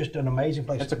 it was just an amazing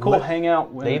place. It's a cool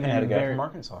hangout. They even had a guy from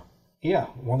Arkansas. Yeah,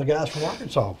 one of the guys from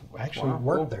Arkansas actually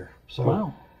worked there.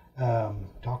 So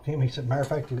talked to him. He said, matter of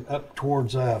fact, up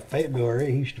towards Fayetteville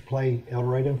area, he used to play El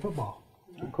Dorado in football.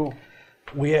 Cool.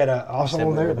 We had also Said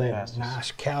on we there, were the they had fastest.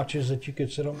 nice couches that you could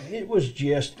sit on. It was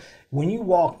just, when you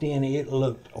walked in, it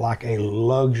looked like a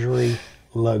luxury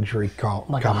Like a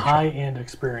comic shop. high-end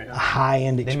experience. A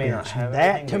high-end They may not experience. have That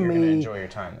everything, to but you're gonna me, enjoy your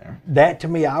time there. that to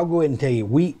me, I'll go ahead and tell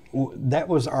you, that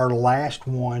was our last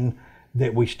one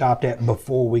that we stopped at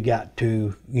before we got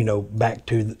to, back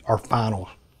to our final.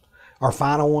 Our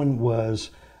final one was,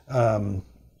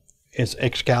 it's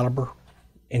Excalibur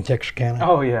in Texarkana.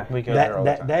 Oh yeah, We go there all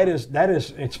the time. That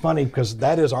is. It's funny because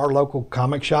that is our local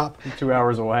comic shop, 2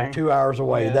 hours away. 2 hours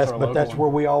away. Yeah, that's our but local that's one. where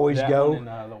we always That go. one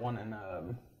and, the one in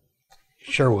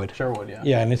Sherwood. Sherwood, yeah.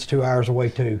 Yeah, and it's 2 hours away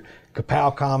too.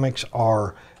 Kapow Comics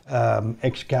or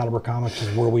Excalibur Comics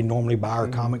is where we normally buy our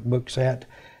comic books at.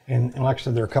 And like I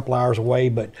said, they're a couple hours away,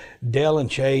 but Dell and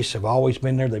Chase have always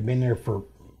been there. They've been there for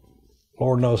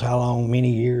Lord knows how long,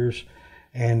 many years.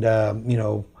 And,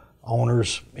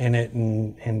 owners in it,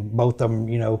 and both of them,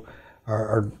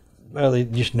 are well, they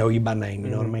just know you by name,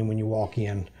 you know what I mean, when you walk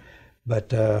in.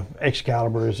 But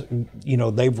Excalibur is,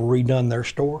 they've redone their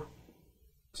store.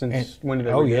 Since when did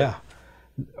they? Oh redo it? yeah.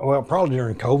 Well, probably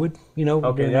during COVID, Okay,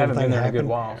 when they haven't everything been there in a good happened.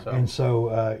 while, so. And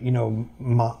so,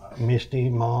 Misty,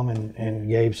 Mom, and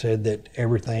Gabe said that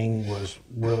everything was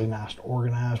really nice,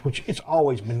 organized, which it's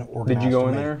always been organized. Did you go to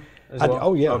in me. there? As well?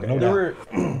 Oh yeah, Okay. no There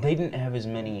doubt. were, they didn't have as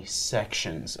many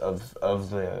sections of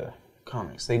the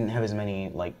comics. They didn't have as many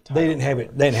They didn't have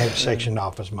it sectioned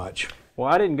off as much. Well,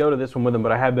 I didn't go to this one with them,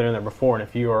 but I have been in there before. And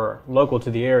if you are local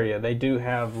to the area, they do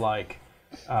have like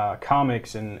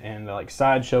comics and like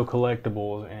sideshow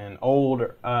collectibles and old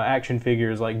action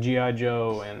figures like G.I.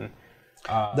 Joe and.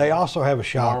 They also have a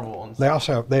shop. Marvel and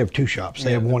They have 2 shops.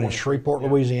 They have one in Shreveport, yeah.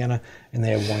 Louisiana, and they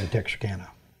have one in Texarkana.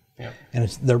 Yep. And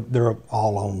they're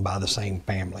all owned by the same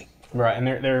family. Right, and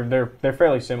they're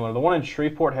fairly similar. The one in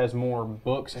Shreveport has more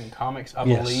books and comics, I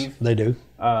Yes, believe. they do.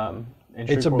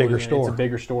 It's a bigger store. It's a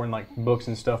bigger store and like books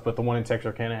and stuff. But the one in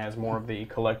Texarkana has more of the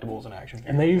collectibles and action figures.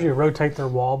 And they usually rotate their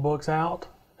wall books out.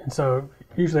 And so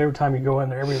usually every time you go in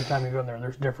there,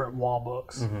 there's different wall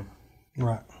books. Mm-hmm.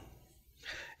 Right.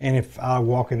 And if I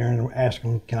walk in there and ask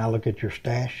them, can I look at your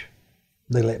stash?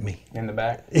 They let me. In the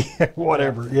back?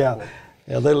 Whatever, yeah.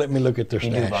 Yeah, they let me look at their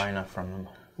You stash. do buy enough from them.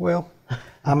 Well,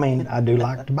 I mean, I do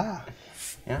like to buy.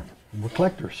 Yeah. We're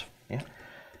collectors. Yeah.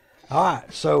 All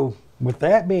right, so with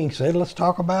that being said, let's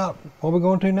talk about what we're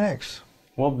going to next.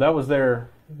 Well, that was their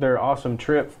awesome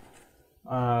trip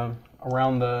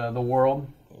around the world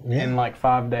in like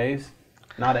 5 days,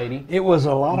 not 80. It was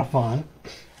a lot of fun.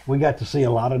 We got to see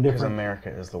a lot of Because different... America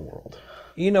is the world.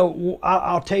 You know,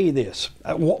 I'll tell you this.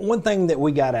 One thing that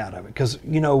we got out of it, because,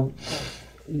 you know,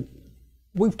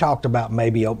 we've talked about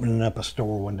maybe opening up a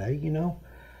store one day, you know.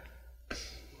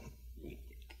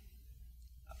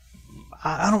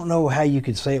 I don't know how you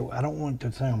could say it. I don't want it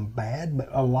to sound bad, but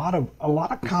a lot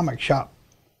of comic shop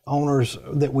owners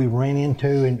that we ran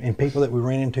into and people that we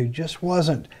ran into just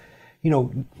wasn't, you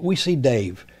know, we see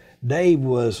Dave. Dave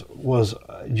was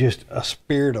just a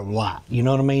spirit of light. You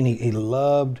know what I mean? He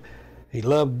loved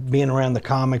being around the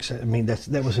comics. I mean,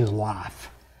 that was his life.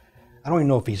 I don't even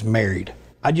know if he's married.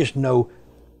 I just know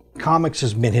comics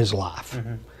has been his life.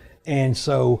 Mm-hmm. And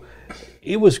so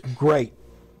it was great.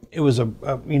 It was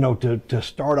you know, to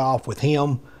start off with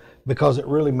him, because it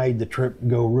really made the trip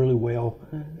go really well.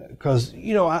 Because,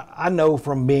 you know, I know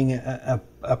from being a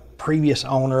previous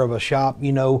owner of a shop,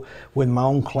 you know, with my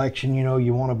own collection, you know,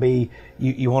 you want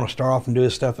to start off and do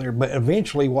this stuff there. But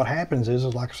eventually what happens is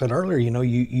like I said earlier, you know,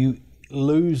 you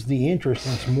lose the interest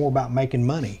and it's more about making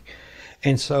money.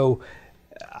 And so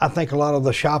I think a lot of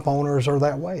the shop owners are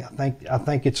that way. I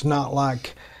think it's not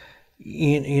like,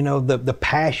 you know, the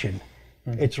passion.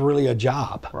 It's really a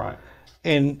job. Right.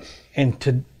 And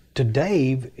to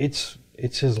Dave, it's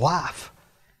his life.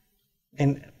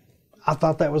 And I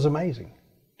thought that was amazing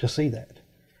to see that.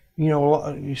 You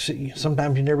know, you see,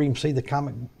 sometimes you never even see the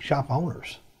comic shop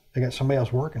owners. They got somebody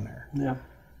else working there. Yeah.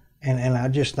 And I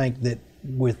just think that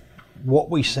with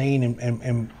what we've seen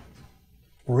and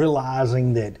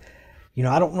realizing that, you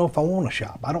know, I don't know if I want to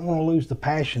shop. I don't want to lose the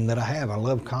passion that I have. I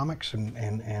love comics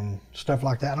and stuff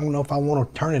like that. I don't know if I want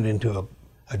to turn it into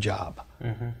a job.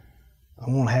 Mm-hmm. I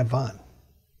want to have fun.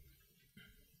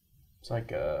 It's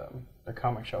like a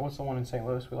comic shop. What's the one in St.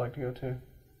 Louis we like to go to?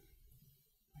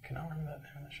 I cannot remember that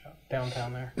name of the shop.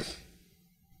 Downtown there.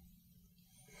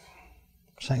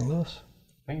 St. Louis?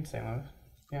 I think it's St. Louis.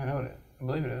 Yeah, I know it is. I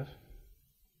believe it is.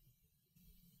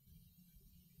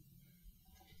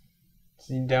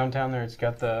 See, downtown there, it's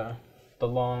got the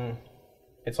long,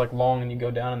 it's like long and you go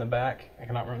down in the back. I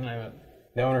cannot remember the name of it.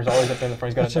 The owner's always up there in the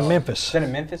front. He's got It's in Memphis. Is that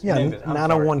in Memphis? Yeah, Memphis.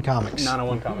 901 Comics.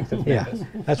 901 Comics. It's Yeah, Memphis.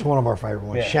 that's one of our favorite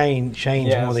ones. Yeah. Shane's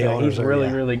Yeah, one of the so owners he's there. really,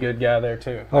 yeah. really good guy there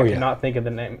too. Oh, I yeah. cannot think of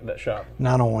the name of that shop.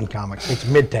 901 Comics. It's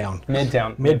Midtown.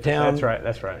 Midtown. Midtown. That's right.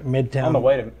 That's right. Midtown. On the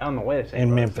way to St. In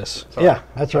Louis. Memphis. Sorry. Yeah,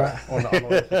 that's right. Oh, no, on the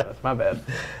way to St. Louis. My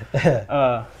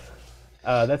bad.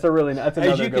 That's another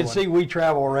As you good can one. see, we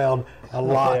travel around a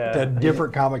lot Yeah. to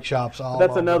different comic shops. All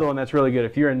That's over. another one that's really good.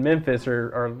 If you're in Memphis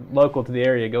or local to the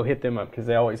area, go hit them up because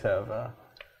they always have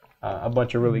a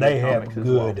bunch of really They good have comics as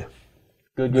well.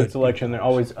 Good selection. They're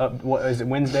always up. What is it?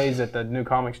 Wednesdays at the new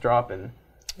comics drop, and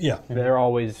Yeah,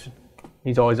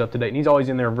 he's always up to date, and he's always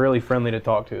in there, really friendly to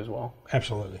talk to as well.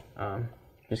 absolutely.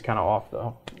 Just kind of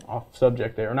off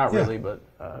subject there, not really, but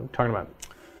talking about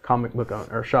comic book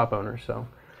or shop owners. So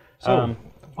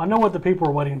I know what the people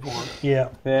are waiting for. Yeah.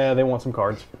 yeah, they want some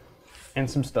cards and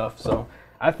some stuff. So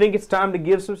I think it's time to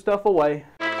give some stuff away.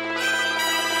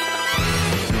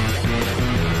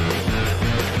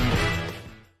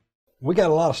 We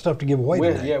got a lot of stuff to give away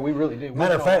today. Yeah, we really do.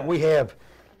 Matter of fact, we have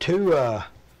two. Here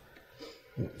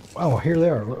they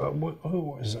are.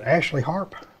 Who is it? Ashley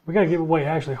Harp. We got to give away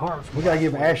Ashley Harps. We got to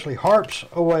give Ashley Harps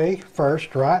away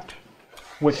first, right?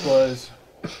 which was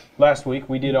last week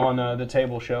we did on the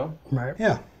table show. Right.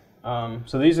 Yeah.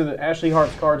 So these are the Ashley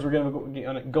Harps cards we're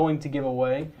going to give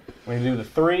away. We're going to do the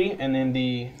 3 and then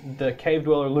the Cave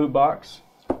Dweller loot box.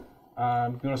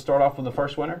 I'm going to start off with the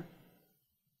first winner.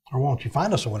 Or won't you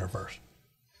find us a winner first?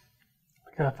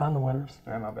 We got to find the winners.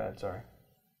 My bad, sorry.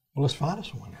 Well, let's find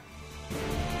us a winner.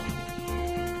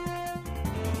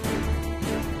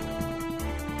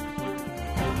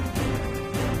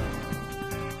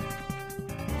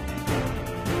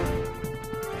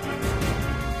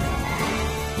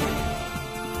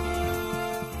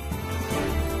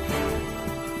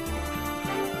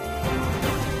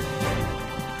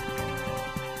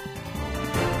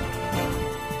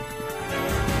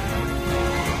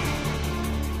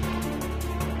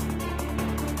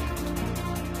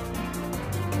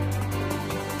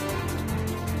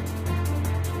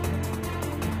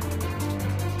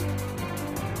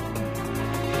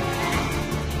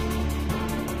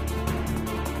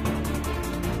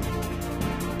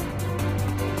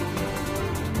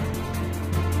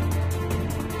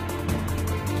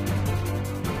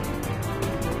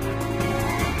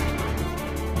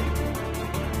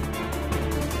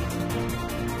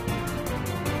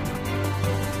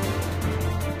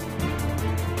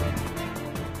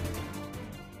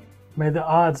 May the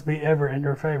odds be ever in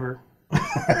your favor.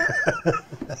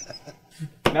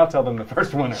 Now tell them the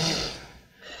first winner.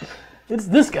 It's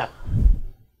this guy.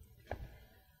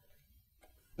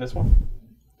 This one.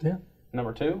 Yeah.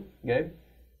 Number 2, Gabe.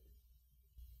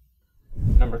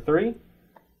 Number 3,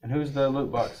 and who's the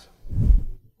loot box?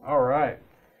 All right.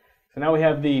 So now we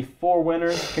have the 4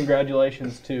 winners.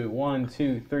 Congratulations to 1,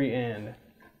 2, 3, and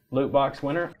loot box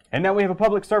winner. And now we have a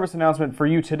public service announcement for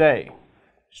you today.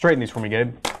 Straighten these for me,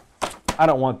 Gabe. I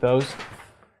don't want those.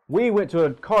 We went to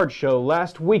a card show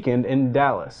last weekend in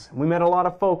Dallas. We met a lot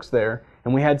of folks there,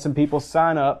 and we had some people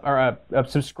sign up or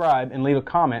subscribe and leave a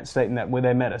comment stating that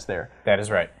they met us there. That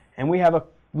is right. And we have a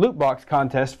loot box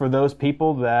contest for those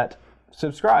people that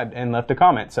subscribed and left a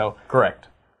comment. So Correct.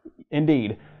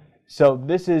 indeed. So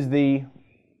this is the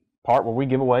part where we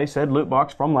give away said loot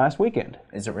box from last weekend.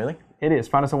 Is it really? It is.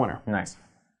 Find us a winner. Nice.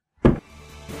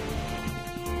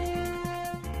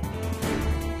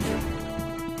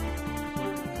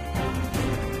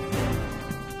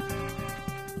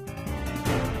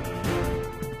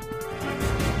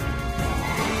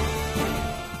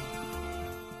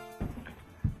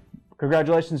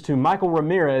 Congratulations to Michael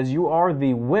Ramirez. You are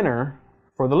the winner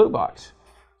for the loot box.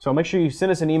 So make sure you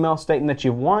send us an email stating that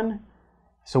you've won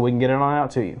so we can get it on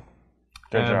out to you.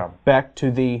 Good job. Back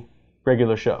to the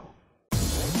regular show.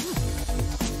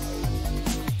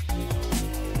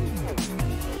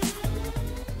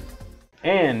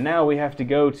 And now we have to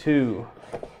go to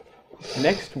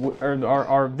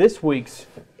this week's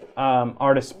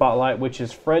artist spotlight, which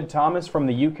is Fred Thomas from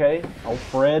the UK. Oh,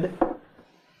 Fred.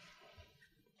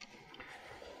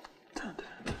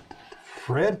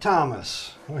 Fred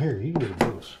Thomas. Oh, here, you can do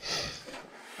those.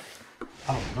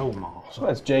 I don't know them all. So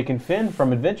that's Jake and Finn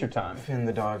from Adventure Time. Finn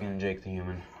the dog and Jake the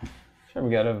human. Sure,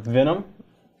 we got a Venom.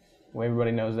 Well,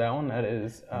 everybody knows that one. That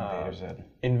is Invader Zed.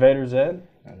 Invader Zed.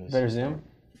 That is Invader Zim.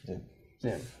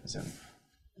 Zim. Zim.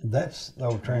 That's the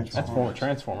old Transformer. That's former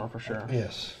Transformer for sure.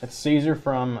 Yes. That's Caesar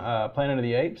from Planet of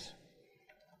the Apes.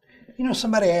 You know,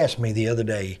 somebody asked me the other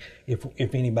day if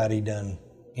anybody done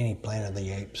any Planet of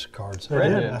the Apes cards. Fred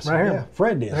did. I said, Right here. yeah,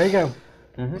 Fred did. There you go.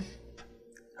 Mm-hmm.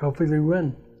 Hopefully we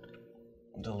win.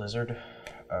 The Lizard.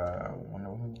 Wonder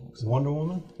Woman. Wonder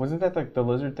Woman? Wasn't that like the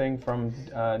lizard thing from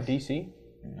DC?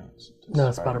 No, it's No,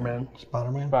 it's Spider-Man.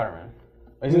 Spider-Man? Spider-Man.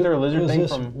 Isn't there a lizard Who's thing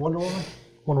this? from? Wonder Woman?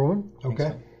 Wonder Woman?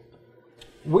 Okay.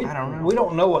 We I don't know. We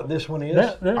don't know what this one is.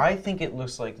 I think it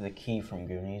looks like the key from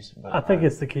Goonies, but I think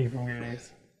it's the key from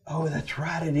Goonies. Oh, that's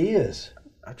right, it is.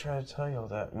 I tried to tell you all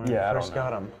that when Yeah, I I don't first know. got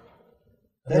them.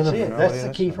 That's then it. the- That's Oh, the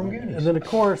yeah, key that's from right. Goonies. And then, of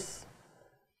course,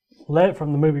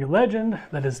 from the movie Legend,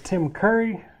 that is Tim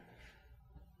Curry.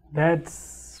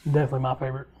 That's definitely my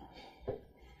favorite.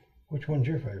 Which one's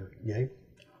your favorite, Gabe?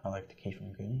 I like the key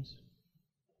from Goonies.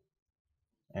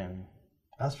 And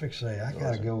I was fixing to say, I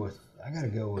gotta go with, I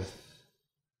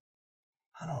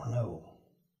don't know.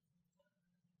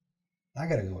 I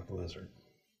gotta go with the Lizard.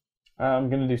 I'm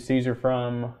gonna do Caesar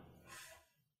from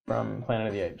Planet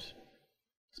of the Apes.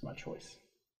 It's my choice.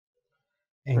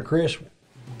 And Chris,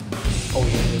 oh,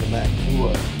 yeah, in the back.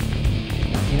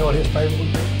 You know what his favorite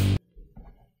would be?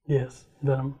 Yes,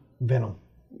 Venom. Venom.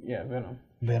 Yeah, Venom.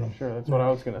 Venom. Sure, that's what I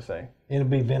was gonna say. It'll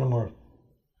be Venom or,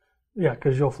 Yeah,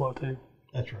 because you'll float too.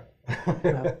 that's right.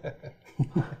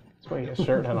 That's what your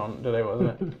shirt had on today,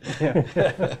 wasn't it?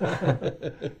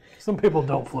 Yeah. Some people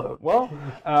don't float. Well,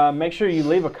 make sure you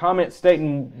leave a comment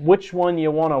stating which one you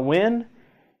want to win.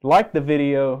 Like the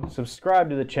video, subscribe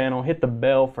to the channel, hit the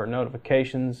bell for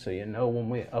notifications so you know when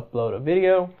we upload a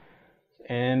video.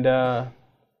 And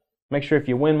make sure if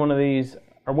you win one of these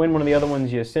or win one of the other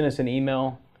ones, you send us an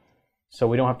email so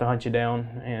we don't have to hunt you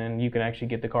down and you can actually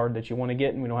get the card that you want to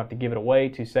get and we don't have to give it away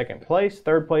to second place,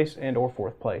 third place, and or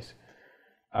fourth place.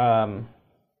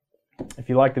 If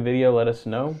you like the video, let us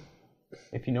know.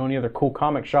 If you know any other cool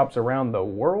comic shops around the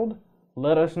world,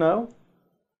 let us know.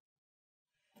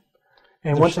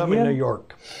 And There's once some again, in New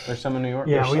York. There's some in New York.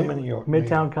 yeah, There's some in New York.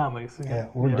 Midtown Comics. Yeah,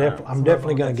 we're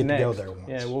definitely going to get to go there once.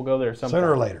 Yeah, we'll go there sometime.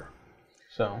 Sooner or later.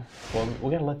 So, well,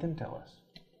 we gotta let them tell us.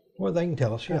 Well, they can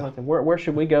tell us, yeah. Let them- Where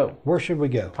should we go? Where should we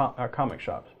go? Our comic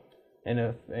shops. And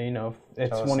if if it's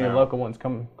Tell us one of your now. local ones,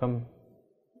 come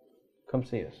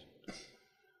see us.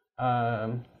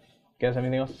 You guys have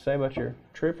anything else to say about your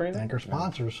trip or anything? Thank our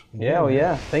sponsors. Yeah, well,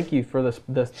 yeah. Thank you for the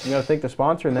you gotta thank the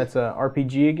sponsor, and that's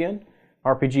RPG again,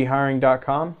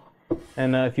 rpghiring.com.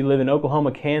 And if you live in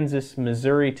Oklahoma, Kansas,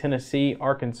 Missouri, Tennessee,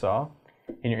 Arkansas,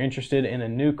 and you're interested in a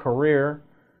new career,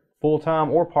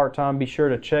 full-time or part-time, be sure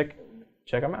to check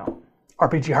them out.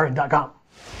 RPGhiring.com.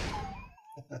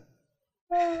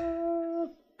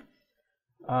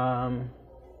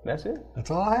 That's it.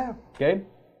 That's all I have. Gabe?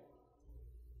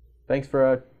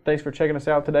 thanks for checking us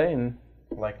out today, and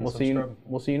Like and we'll subscribe.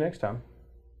 see you next time.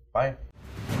 Bye.